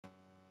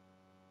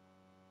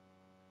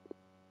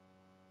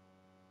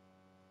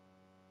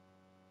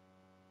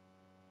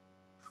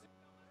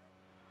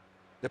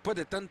Después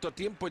de tanto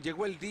tiempo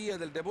llegó el día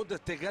del debut de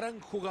este gran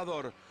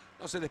jugador.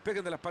 No se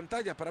despeguen de las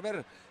pantallas para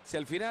ver si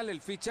al final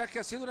el fichaje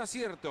ha sido un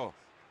acierto.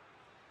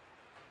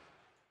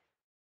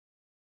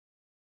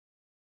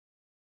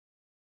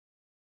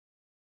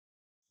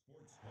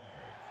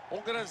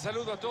 Un gran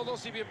saludo a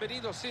todos y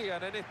bienvenidos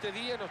sean. En este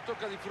día nos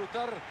toca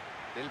disfrutar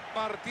del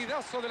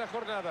partidazo de la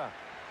jornada.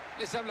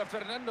 Les habla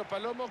Fernando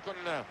Palomo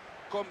con la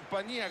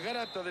compañía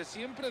grata de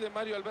siempre de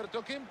Mario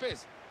Alberto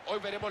Kempes. Hoy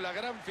veremos la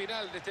gran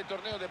final de este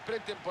torneo de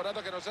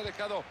pretemporada que nos ha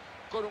dejado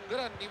con un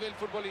gran nivel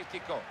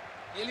futbolístico.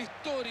 Y el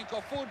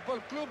histórico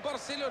Fútbol Club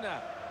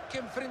Barcelona, que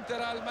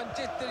enfrentará al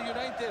Manchester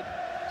United.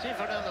 Sí,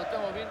 Fernando,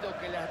 estamos viendo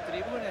que las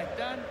tribunas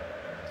están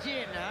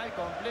llenas al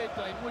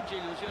completo. Hay mucha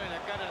ilusión en la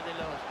cara de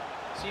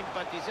los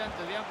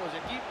simpatizantes de ambos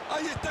equipos.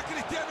 Ahí está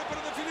Cristiano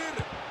para definir.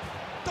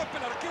 Tapa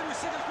el arquero y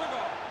sigue el juego.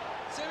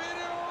 Se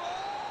viene un gol.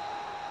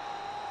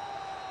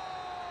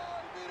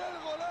 Mira el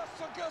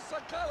golazo que ha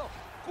sacado.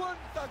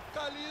 Cuánta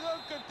calidad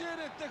que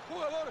tiene este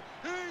jugador.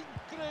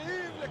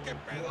 Increíble, qué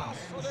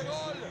pedazo de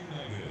gol.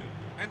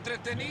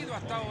 Entretenido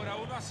hasta ahora,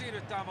 1-0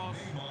 estamos.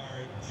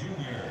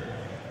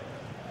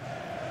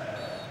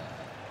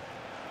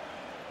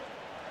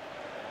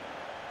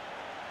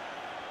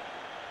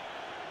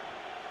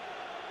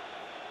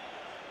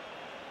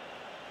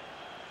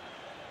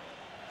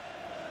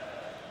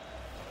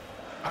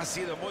 Ha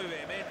sido muy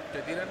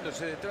vehemente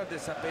tirándose detrás de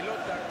esa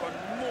pelota con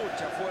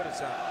mucha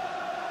fuerza.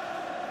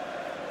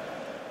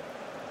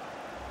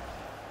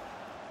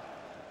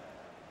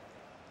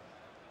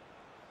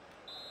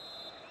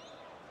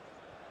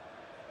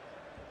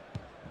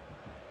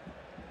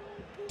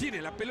 Tiene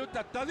la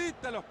pelota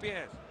atadita a los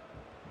pies.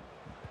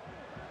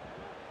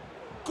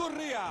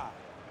 Correa.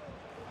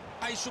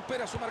 Ahí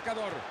supera su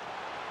marcador.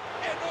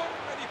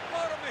 Enorme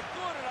disparo,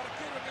 mejor el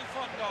arquero en el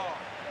fondo.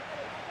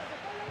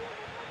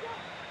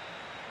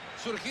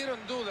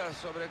 Surgieron dudas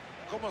sobre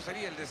cómo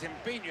sería el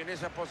desempeño en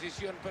esa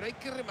posición, pero hay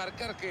que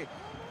remarcar que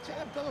se ha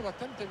adaptado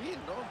bastante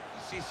bien, ¿no?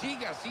 Si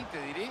sigue así, te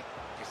diré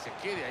que se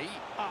quede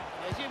ahí.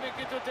 Decime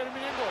que esto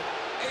termine en gol.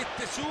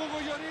 Este es Hugo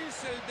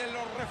Lloris, el de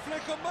los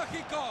reflejos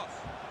mágicos.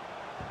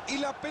 Y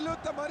la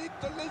pelota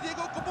Marito le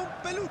llegó como un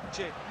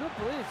peluche. No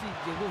puede decir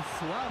llegó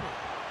suave.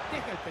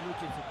 Deja el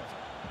peluche en su casa.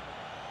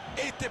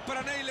 Este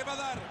para Ney le va a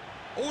dar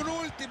un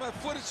último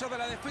esfuerzo de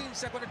la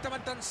defensa cuando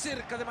estaban tan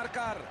cerca de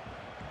marcar.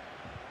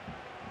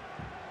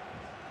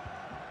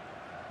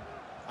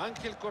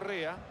 Ángel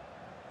Correa.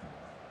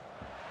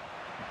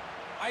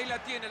 Ahí la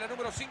tiene, la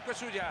número 5 es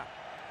suya.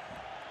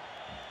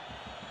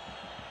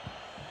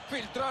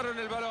 Filtraron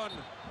el balón.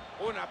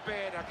 Una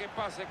pena, qué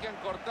pase, que han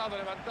cortado,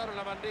 levantaron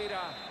la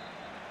bandera.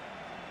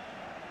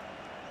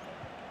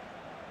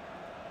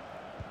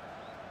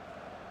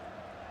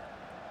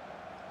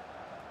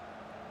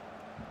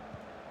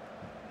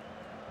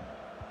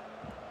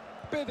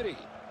 Pedri.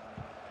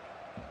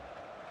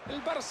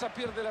 El Barça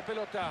pierde la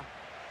pelota.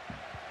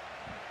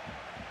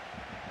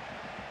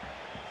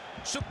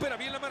 Supera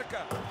bien la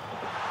marca.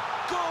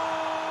 ¡Gol!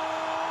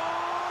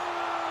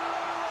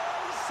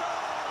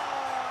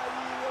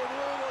 Y de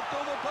nuevo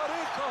todo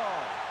parejo.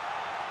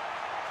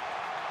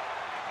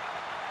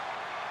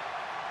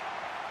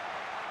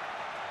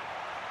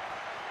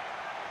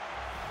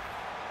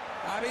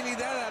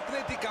 Habilidad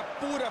atlética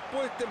pura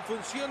puesta en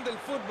función del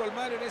fútbol,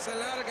 Mario, en esa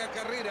larga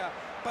carrera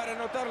para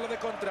anotarlo de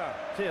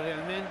contra. Sí,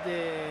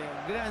 realmente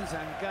gran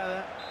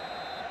zancada.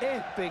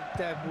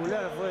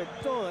 Espectacular fue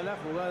toda la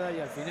jugada y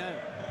al final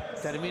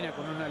termina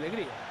con una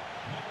alegría.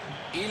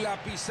 Y la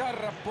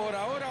pizarra por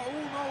ahora 1-1.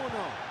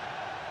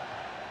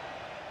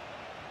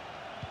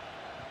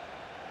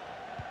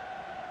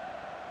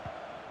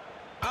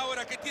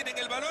 Ahora que tienen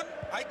el balón,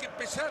 hay que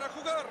empezar a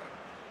jugar.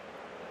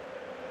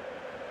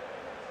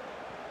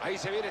 Ahí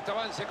se viene este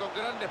avance con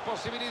grandes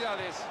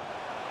posibilidades.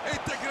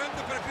 Este es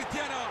grande para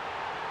Cristiano.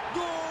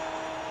 ¡Gol!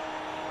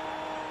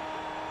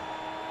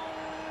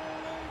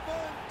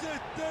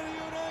 Manchester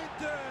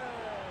United.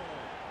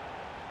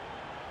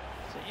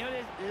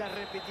 Señores, la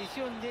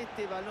repetición de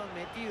este balón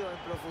metido en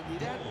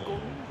profundidad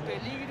con un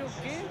peligro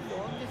que es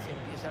donde se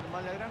empieza a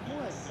armar la gran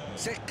jugada.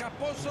 Se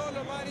escapó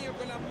solo Mario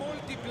con las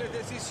múltiples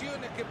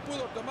decisiones que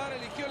pudo tomar,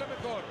 eligió la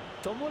mejor.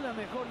 Tomó la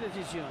mejor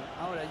decisión.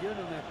 Ahora yo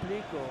no me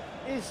explico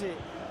ese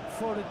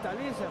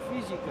fortaleza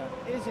física,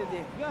 ese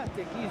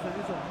desgaste que hizo en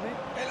esos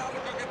momentos. El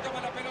arco que toma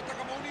la pelota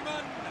como un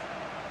imán.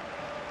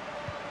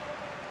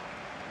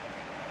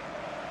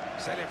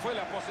 Se le fue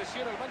la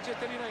posesión al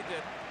Manchester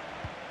United.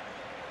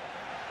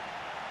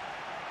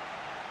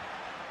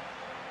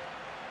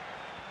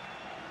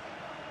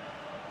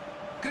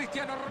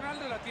 Cristiano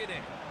Ronaldo la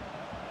tiene.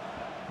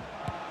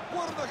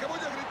 Guarda que voy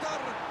a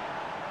gritar.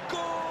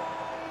 ¡Gol!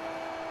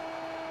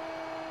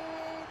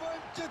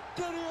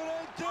 Manchester United.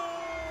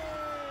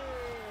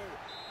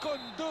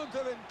 Con 2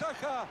 de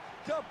ventaja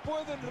ya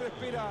pueden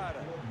respirar.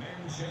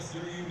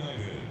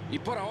 Y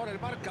por ahora el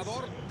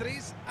marcador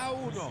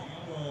 3-1.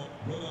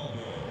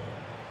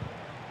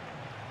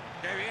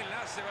 Qué bien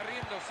la hace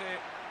barriéndose.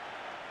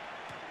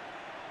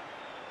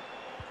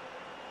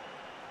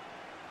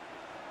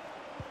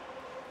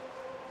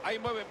 Ahí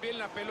mueven bien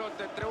la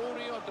pelota entre uno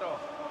y otro.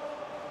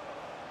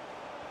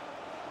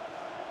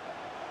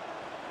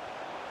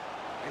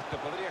 Esto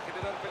podría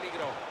generar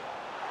peligro.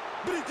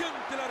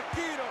 ¡Brillante el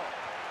arquero!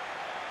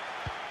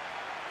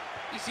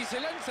 Y si se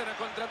lanzan a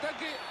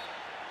contraataque,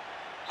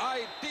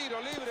 hay tiro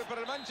libre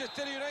para el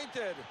Manchester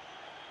United.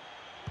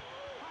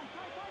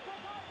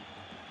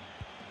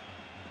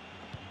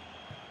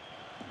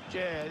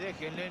 Che,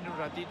 déjenle en un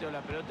ratito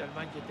la pelota al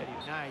Manchester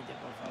United,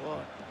 por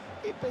favor.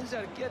 Y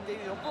pensar que ha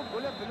tenido poco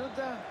la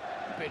pelota,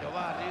 pero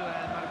va arriba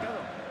en el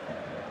marcador.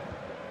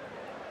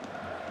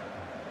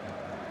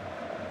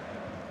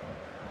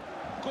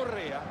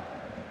 Correa.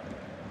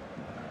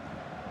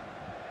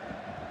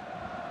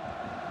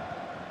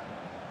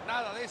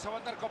 Nada de eso va a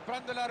andar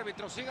comprando el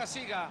árbitro. Siga,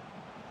 siga.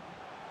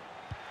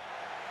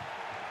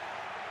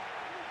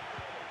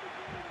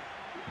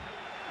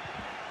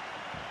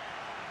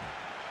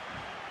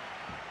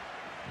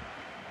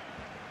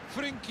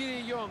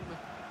 Frenkie de Jong.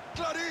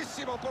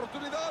 Clarísima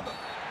oportunidad.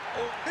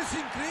 Oh, es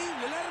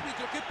increíble el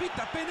árbitro que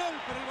pita penal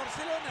para el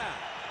Barcelona.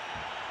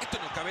 Esto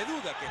no cabe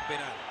duda que es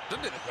penal.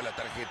 ¿Dónde dejó la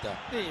tarjeta?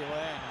 Sí,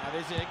 bueno, a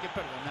veces hay que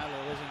perdonarlo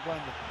de vez en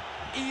cuando.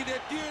 Y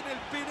detiene el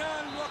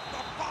penal, lo ha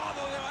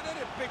tapado de manera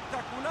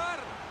espectacular.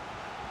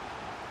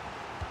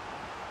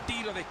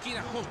 Tiro de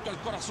esquina justo al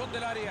corazón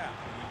del área.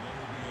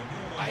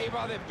 Ahí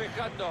va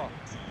despejando.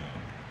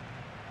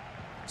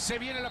 Se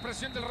viene la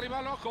presión del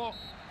rival, ojo.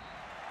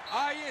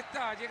 Ahí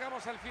está,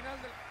 llegamos al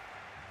final del...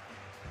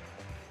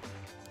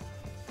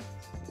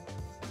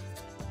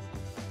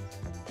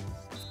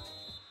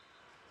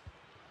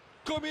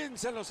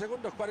 Comienzan los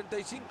segundos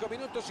 45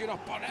 minutos y nos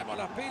ponemos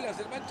las pilas.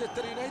 El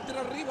Manchester United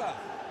arriba.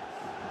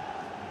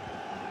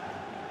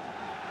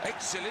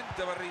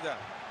 Excelente barrida.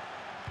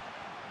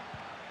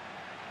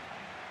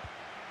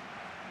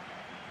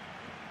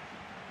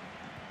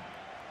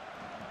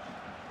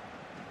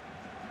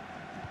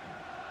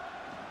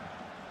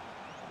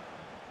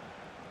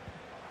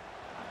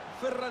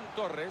 Ferran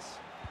Torres.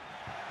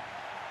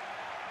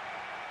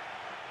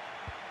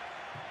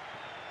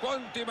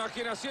 ¡Cuánta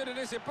imaginación en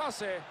ese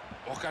pase!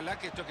 Ojalá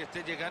que esto que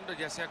esté llegando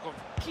ya sea con...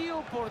 ¡Qué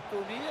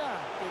oportunidad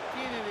que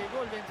tiene de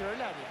gol dentro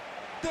del área!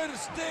 ¡Ter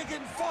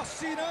Stegen,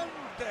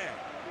 fascinante!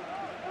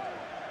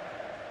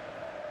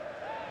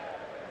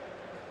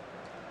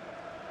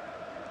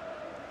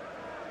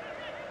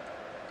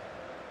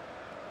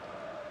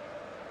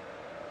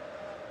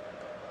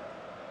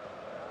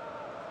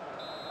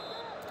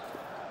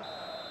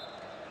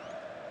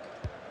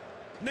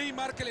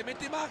 Neymar que le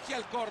mete magia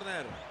al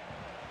córner.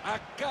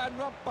 Acá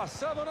no ha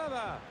pasado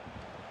nada.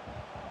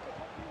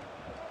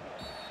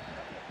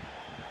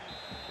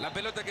 La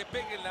pelota que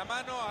pegue en la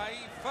mano,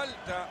 ahí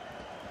falta.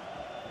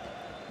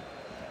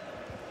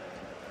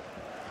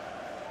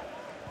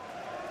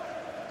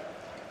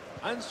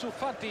 Ansu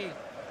Fati.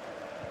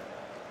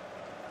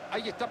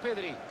 Ahí está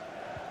Pedri.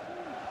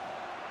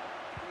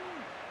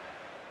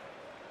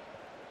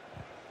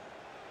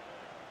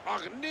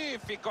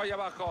 Magnífico ahí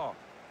abajo.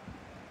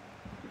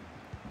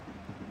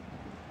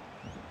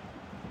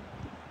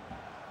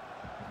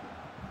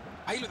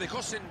 Ahí lo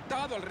dejó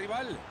sentado al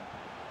rival.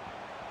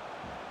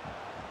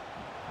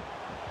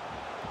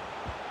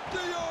 De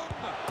Jong.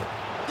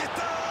 ¡Y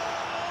está!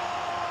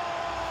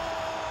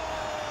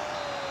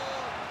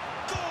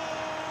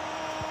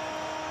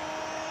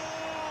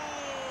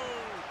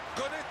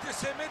 ¡Gol! Con este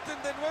se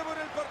meten de nuevo en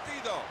el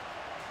partido.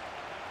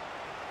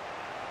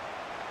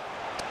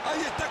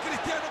 Ahí está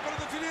Cristiano para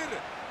definir.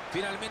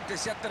 Finalmente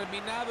se ha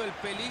terminado el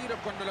peligro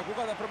cuando la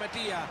jugada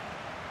prometía.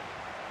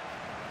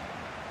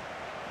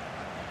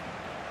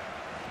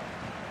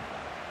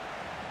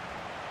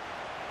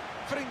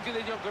 Frenkie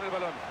de Jong con el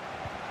balón.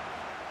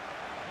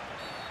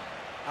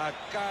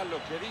 Acá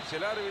lo que dice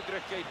el árbitro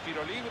es que hay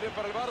tiro libre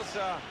para el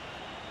Barça.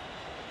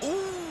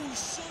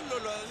 Solo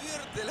lo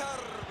advierte el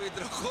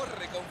árbitro.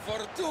 Corre con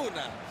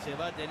fortuna. Se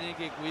va a tener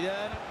que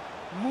cuidar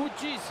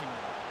muchísimo.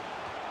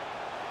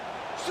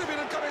 Se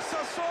viene el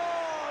cabezazo.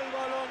 El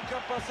balón que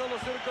ha pasado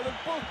cerca del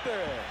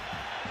poste.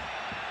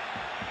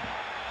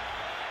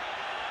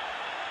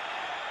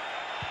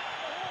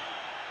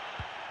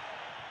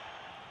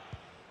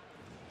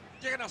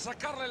 Llegan a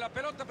sacarle la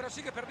pelota, pero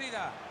sigue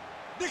perdida.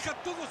 Deja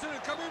todos en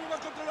el camino y va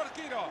contra el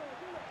arquero.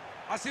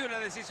 Ha sido una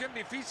decisión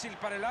difícil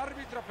para el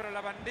árbitro, pero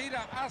la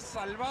bandera ha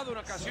salvado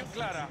una ocasión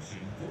clara.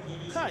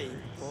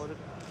 Ay, por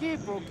qué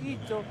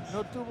poquito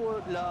no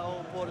tuvo la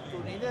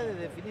oportunidad de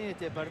definir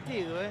este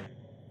partido, ¿eh?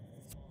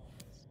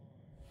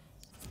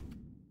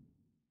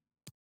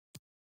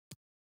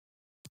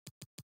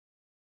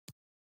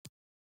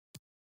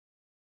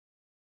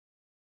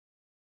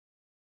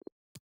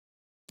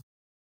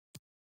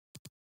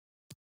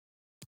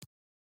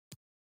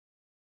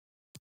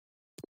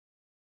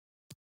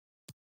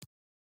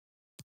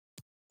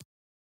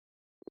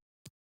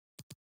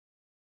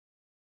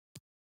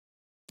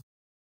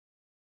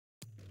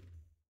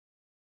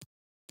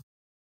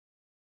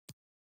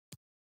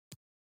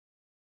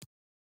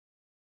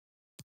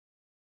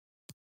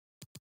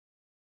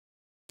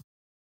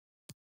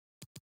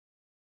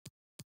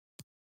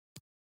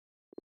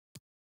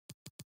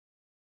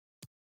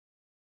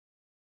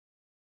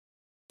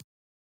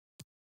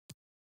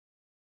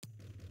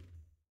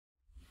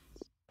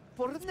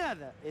 por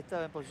nada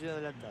estaba en posición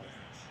adelantada.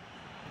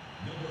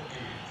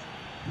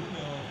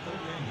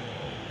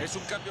 Es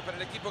un cambio para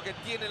el equipo que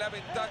tiene la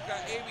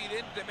ventaja.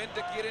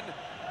 Evidentemente quieren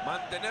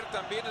mantener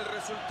también el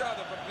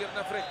resultado con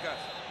piernas frescas.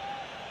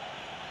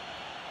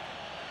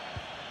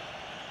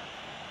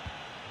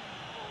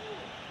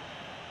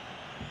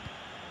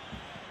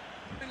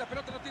 Y la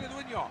pelota no tiene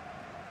dueño.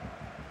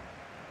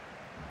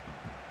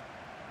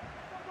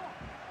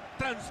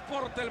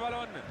 Transporta el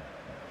balón.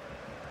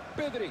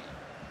 Pedri.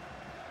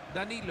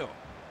 Danilo.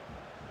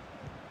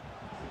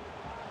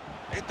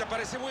 Esta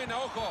parece buena,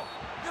 ojo.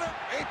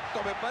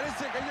 Esto me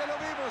parece que ya lo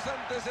vimos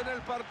antes en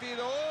el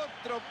partido.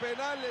 Otro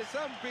penal les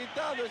han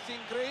pitado, es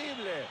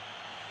increíble.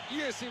 Y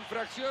esa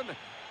infracción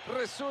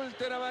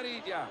resulta en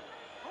amarilla.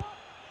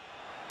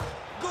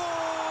 ¡Gol!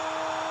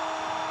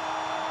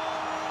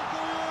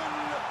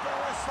 ¡Gol!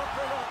 ¡Pero esa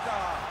pelota!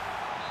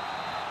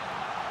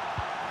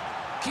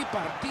 ¿Qué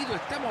partido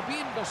estamos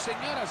viendo,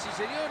 señoras y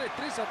señores?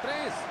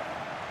 3-3.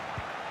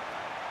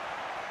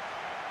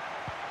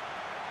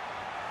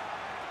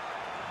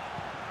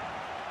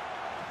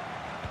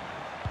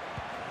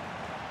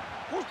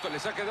 Justo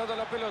les ha quedado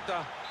la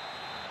pelota.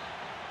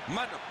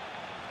 Mano.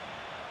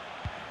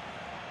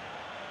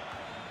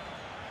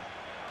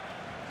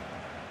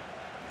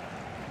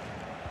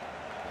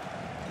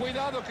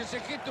 Cuidado que se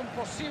gesta un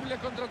posible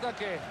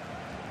contraataque.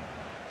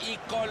 Y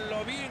con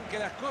lo bien que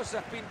las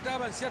cosas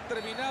pintaban, se ha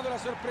terminado la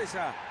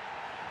sorpresa.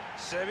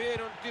 Se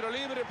viene un tiro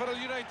libre para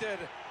el United.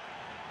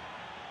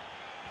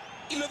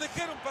 Y lo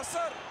dejaron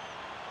pasar.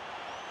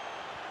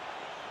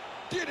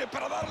 Tiene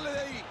para darle de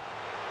ahí.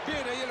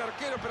 Viene ahí el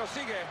arquero, pero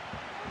sigue.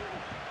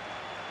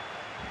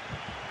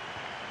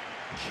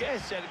 Qué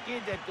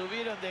cerquita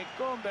estuvieron de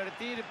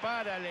convertir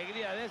para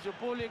alegría de su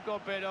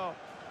público, pero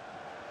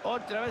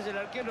otra vez el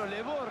arquero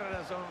le borra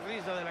la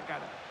sonrisa de la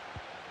cara.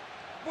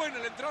 Buena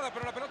la entrada,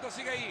 pero la pelota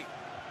sigue ahí.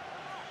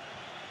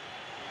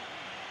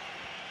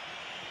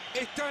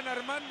 Están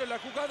armando la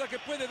jugada que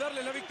puede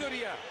darle la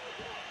victoria.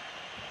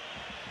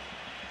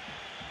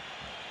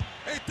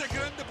 Este es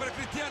grande para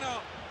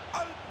Cristiano.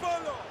 ¡Al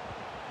palo!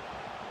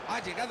 Ha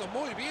llegado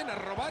muy bien a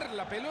robar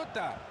la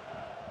pelota.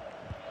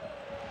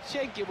 Si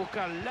hay que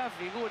buscar la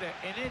figura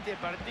en este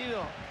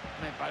partido,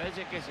 me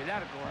parece que es el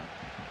arco,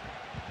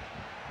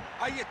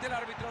 Ahí está el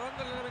árbitro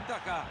dándole la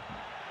ventaja.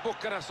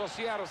 Buscan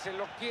asociarse,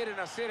 lo quieren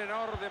hacer en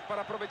orden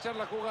para aprovechar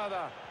la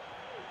jugada.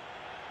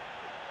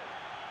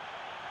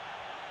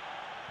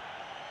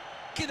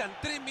 Quedan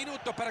 3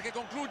 minutos para que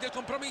concluya el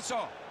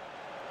compromiso.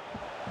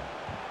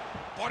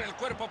 Por el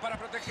cuerpo para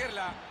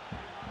protegerla.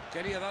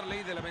 Quería darle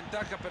ahí de la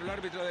ventaja, pero el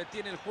árbitro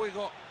detiene el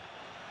juego.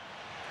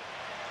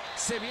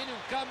 Se viene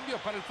un cambio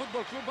para el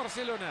Fútbol Club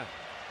Barcelona.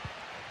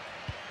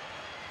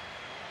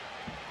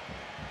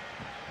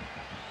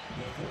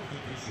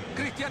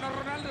 Cristiano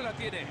Ronaldo la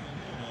tiene,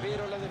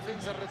 pero la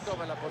defensa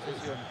retoma la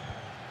posesión.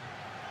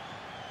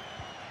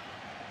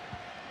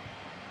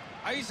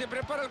 Ahí se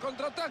prepara el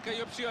contraataque,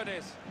 hay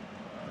opciones.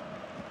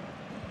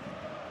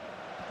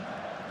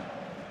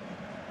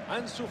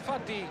 Ansu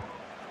Fati.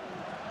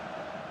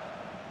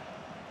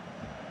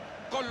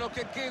 Con lo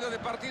que queda de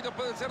partido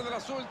puede ser de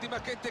las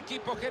últimas que este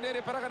equipo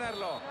genere para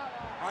ganarlo.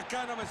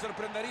 Acá no me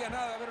sorprendería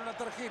nada ver una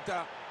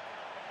tarjeta.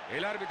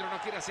 El árbitro no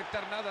quiere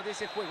aceptar nada de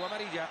ese juego,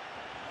 amarilla.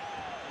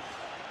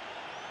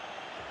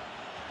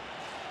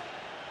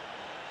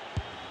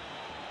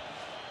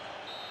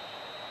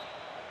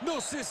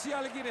 No sé si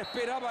alguien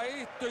esperaba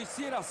esto y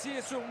si era así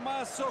es un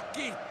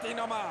masoquista y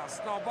no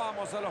más. Nos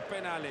vamos a los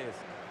penales.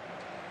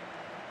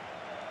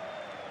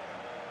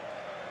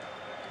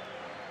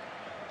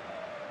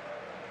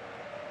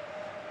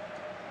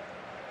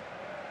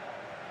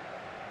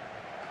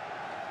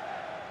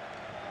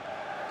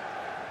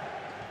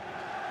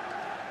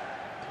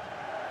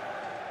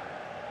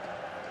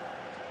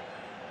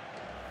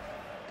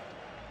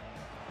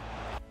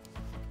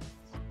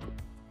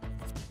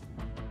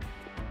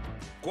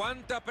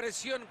 Cuánta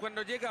presión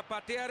cuando llega a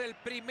patear el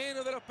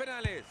primero de los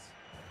penales.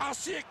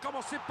 Así es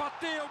como se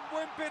patea un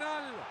buen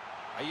penal.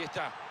 Ahí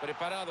está,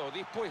 preparado,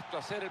 dispuesto a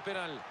hacer el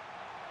penal.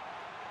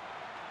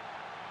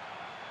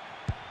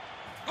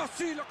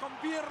 Así lo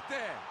convierte.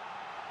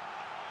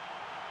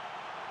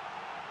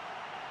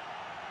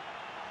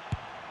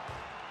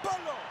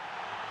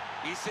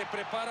 ¡Palo! Y se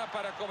prepara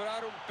para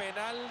cobrar un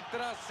penal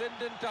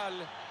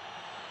trascendental.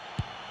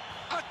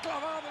 Ha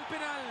clavado el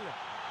penal.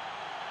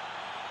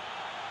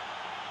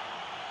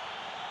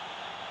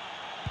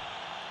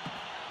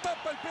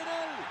 Tapa el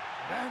penal.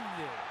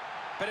 Grande.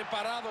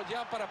 Preparado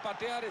ya para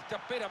patear esta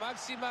pena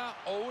máxima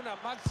o una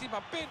máxima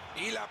pena.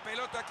 Y la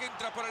pelota que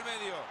entra por el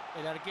medio.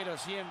 El arquero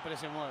siempre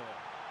se mueve.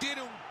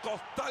 Tiene un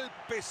costal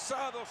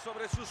pesado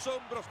sobre sus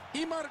hombros.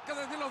 Y marca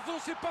desde los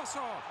 12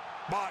 pasos.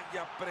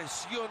 Vaya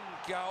presión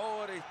que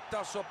ahora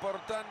está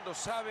soportando.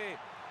 Sabe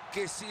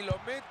que si lo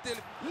mete...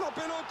 La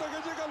pelota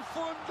que llega al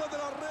fondo de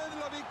la red.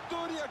 La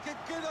victoria que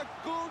queda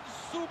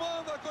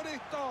consumada con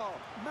esto.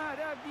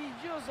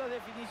 Maravillosa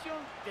definición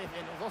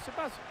desde los 12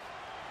 pasos.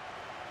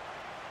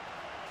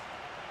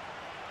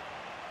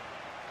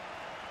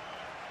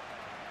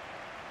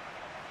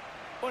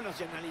 Bueno,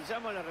 si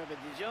analizamos la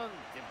repetición,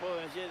 te puedo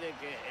decir de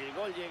que el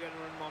gol llega en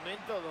un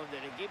momento donde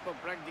el equipo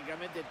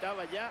prácticamente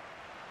estaba ya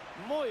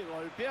muy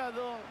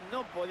golpeado,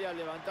 no podía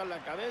levantar la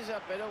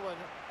cabeza, pero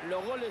bueno,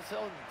 los goles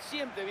son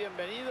siempre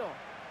bienvenidos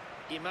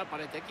y más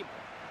para este equipo.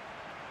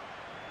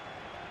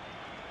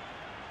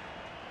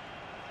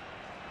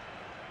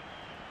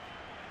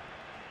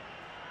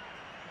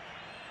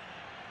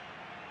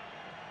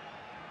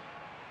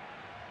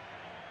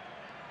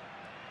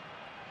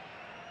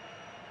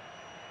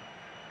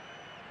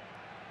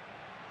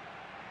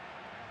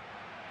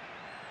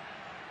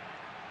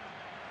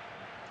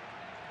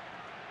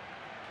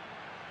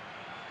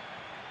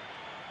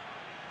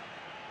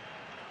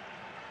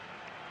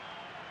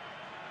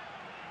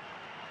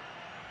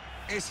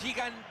 Es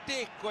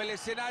gigantesco el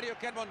escenario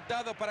que han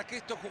montado para que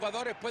estos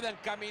jugadores puedan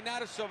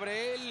caminar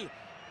sobre él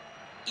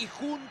y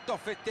juntos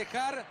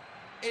festejar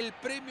el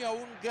premio a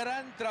un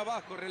gran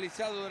trabajo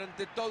realizado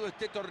durante todo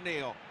este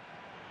torneo.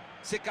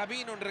 Se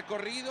camina un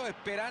recorrido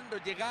esperando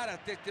llegar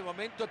hasta este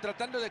momento,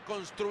 tratando de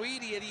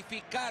construir y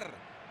edificar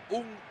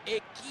un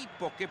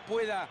equipo que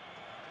pueda,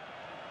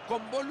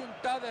 con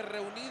voluntades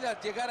reunidas,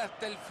 llegar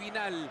hasta el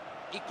final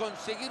y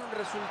conseguir un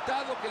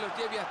resultado que los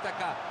lleve hasta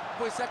acá.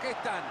 Pues acá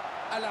están,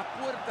 a las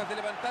puertas de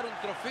levantar un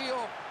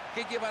trofeo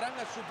que llevarán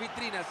a sus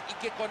vitrinas y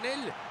que con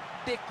él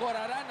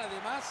decorarán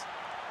además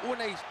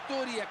una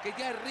historia que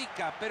ya es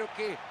rica, pero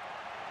que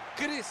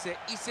crece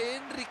y se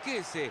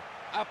enriquece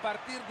a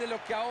partir de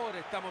lo que ahora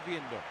estamos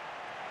viendo.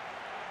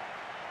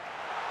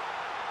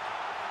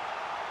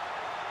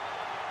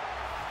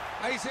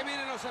 Ahí se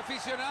vienen los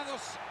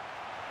aficionados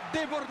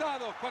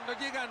desbordados cuando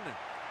llegan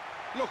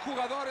los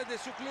jugadores de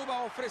su club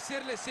a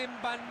ofrecerles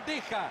en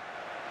bandeja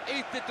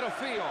este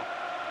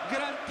trofeo.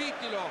 Gran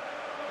título,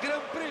 gran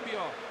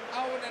premio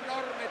a una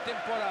enorme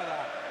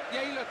temporada. Y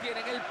ahí lo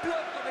tienen, el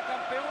plato de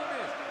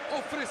campeones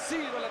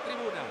ofrecido a la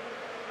tribuna.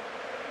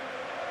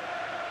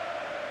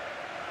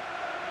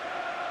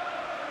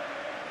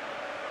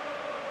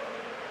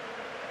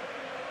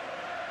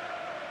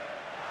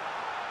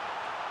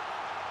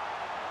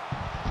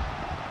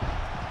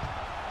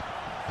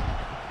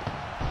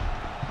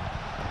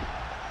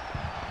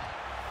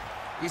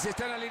 Y se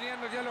están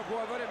alineando ya los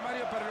jugadores,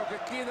 Mario, para lo que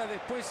queda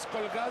después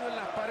colgado en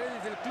las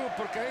paredes del club,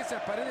 porque a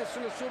esas paredes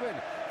solo suben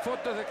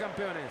fotos de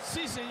campeones.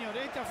 Sí, señor,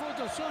 estas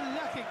fotos son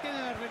las que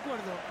quedan al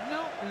recuerdo,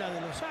 no la de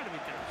los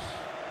árbitros.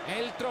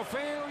 El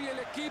trofeo y el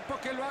equipo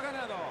que lo ha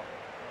ganado.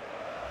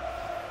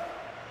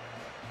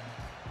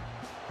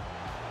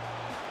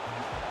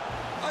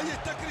 Ahí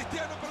está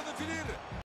Cristiano para definir.